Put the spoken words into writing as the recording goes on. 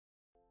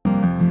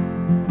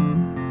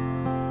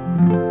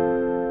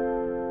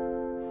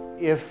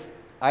If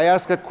I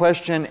ask a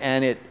question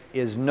and it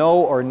is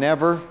no or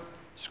never,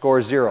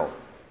 score 0.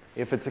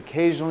 If it's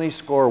occasionally,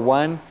 score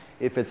 1.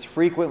 If it's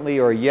frequently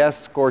or yes,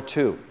 score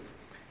 2.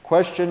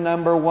 Question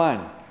number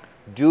 1.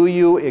 Do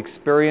you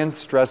experience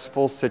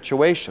stressful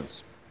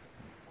situations?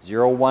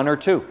 0, 1, or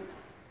 2.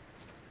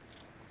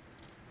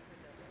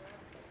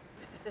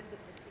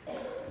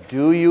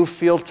 Do you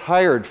feel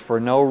tired for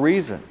no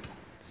reason?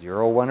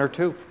 0, 1, or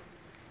 2.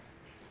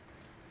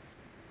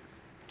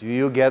 Do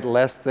you get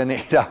less than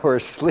 8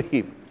 hours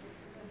sleep?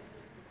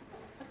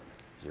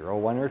 0,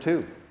 1, or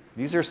 2.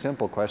 These are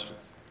simple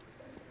questions.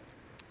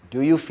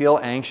 Do you feel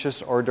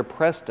anxious or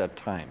depressed at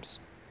times?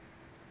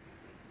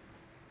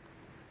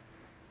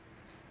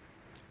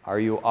 Are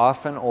you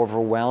often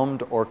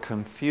overwhelmed or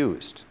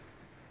confused?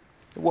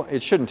 Well,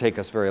 it shouldn't take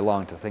us very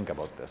long to think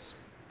about this.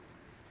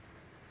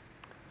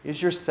 Is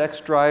your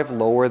sex drive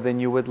lower than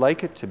you would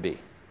like it to be?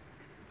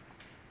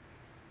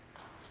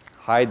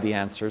 Hide the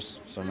answers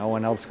so no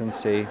one else can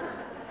see.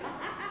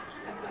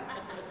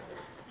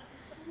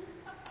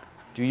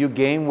 Do you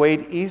gain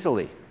weight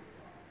easily?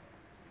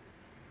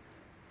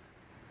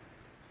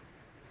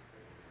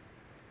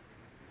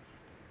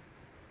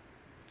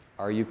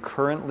 Are you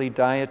currently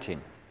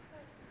dieting?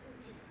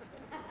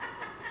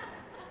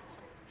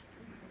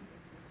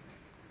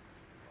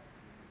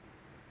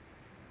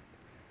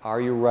 Are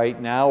you right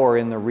now or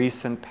in the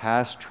recent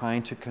past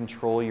trying to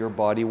control your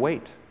body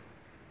weight?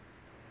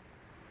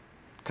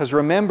 Because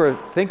remember,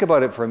 think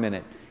about it for a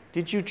minute.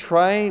 Did you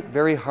try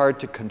very hard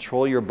to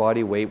control your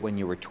body weight when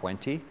you were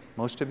 20,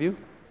 most of you?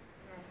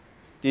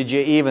 Did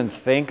you even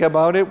think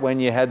about it when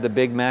you had the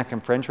Big Mac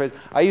and French fries?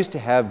 I used to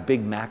have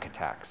Big Mac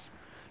attacks.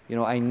 You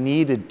know, I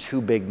needed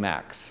 2 Big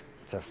Macs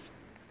to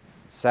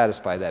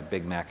satisfy that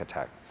Big Mac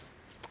attack.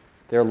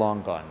 They're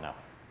long gone now.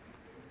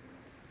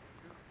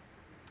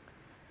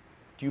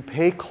 Do you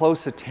pay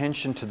close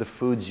attention to the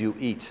foods you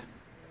eat?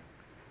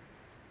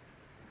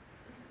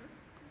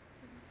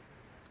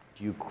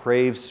 Do you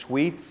crave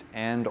sweets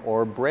and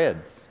or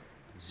breads?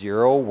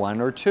 0,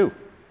 1, or 2.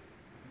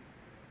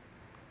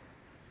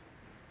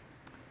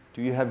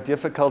 Do you have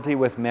difficulty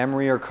with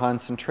memory or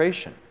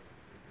concentration?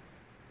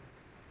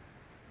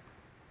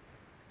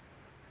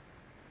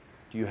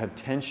 Do you have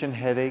tension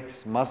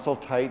headaches, muscle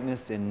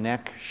tightness in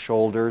neck,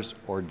 shoulders,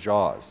 or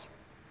jaws?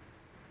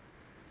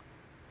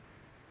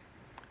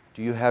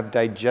 Do you have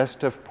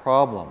digestive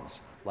problems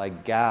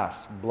like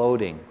gas,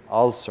 bloating,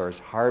 ulcers,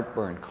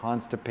 heartburn,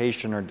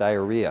 constipation, or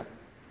diarrhea?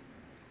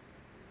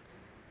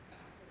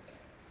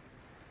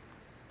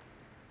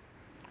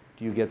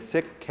 Do you get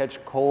sick,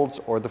 catch colds,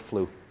 or the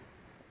flu?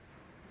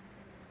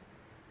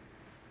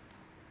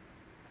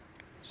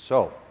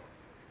 So,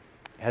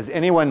 has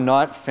anyone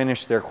not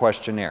finished their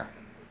questionnaire?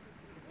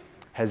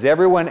 Has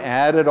everyone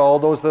added all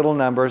those little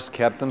numbers,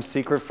 kept them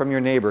secret from your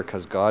neighbor,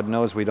 because God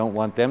knows we don't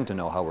want them to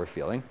know how we're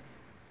feeling?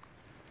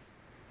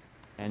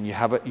 And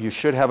you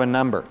should have a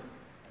number.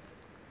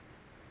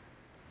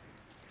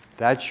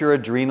 That's your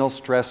adrenal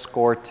stress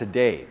score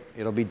today.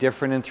 It'll be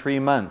different in 3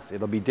 months.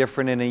 It'll be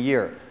different in a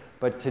year.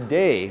 But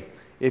today,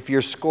 if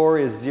your score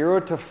is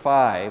 0 to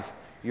 5,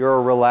 you're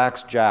a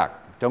relaxed Jack.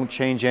 Don't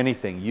change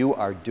anything. You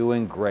are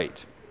doing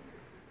great.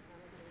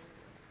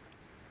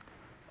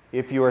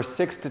 If you are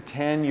 6 to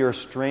 10, you're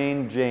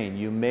strained Jane.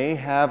 You may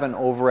have an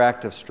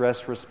overactive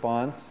stress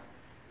response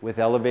with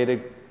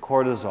elevated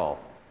cortisol.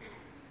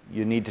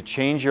 You need to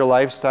change your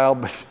lifestyle,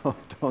 but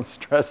don't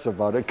stress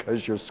about it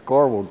because your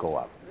score will go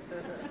up.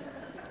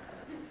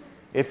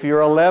 If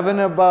you're 11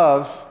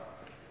 above,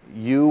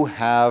 you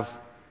have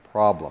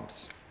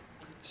problems.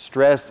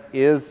 Stress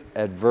is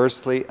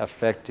adversely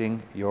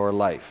affecting your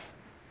life.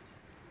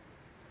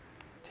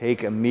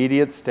 Take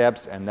immediate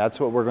steps, and that's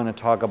what we're going to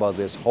talk about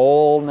this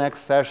whole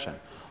next session,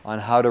 on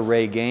how to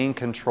regain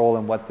control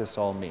and what this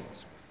all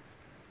means.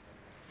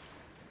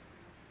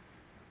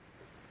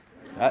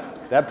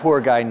 That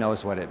poor guy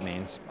knows what it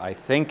means. I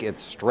think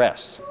it's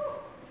stress.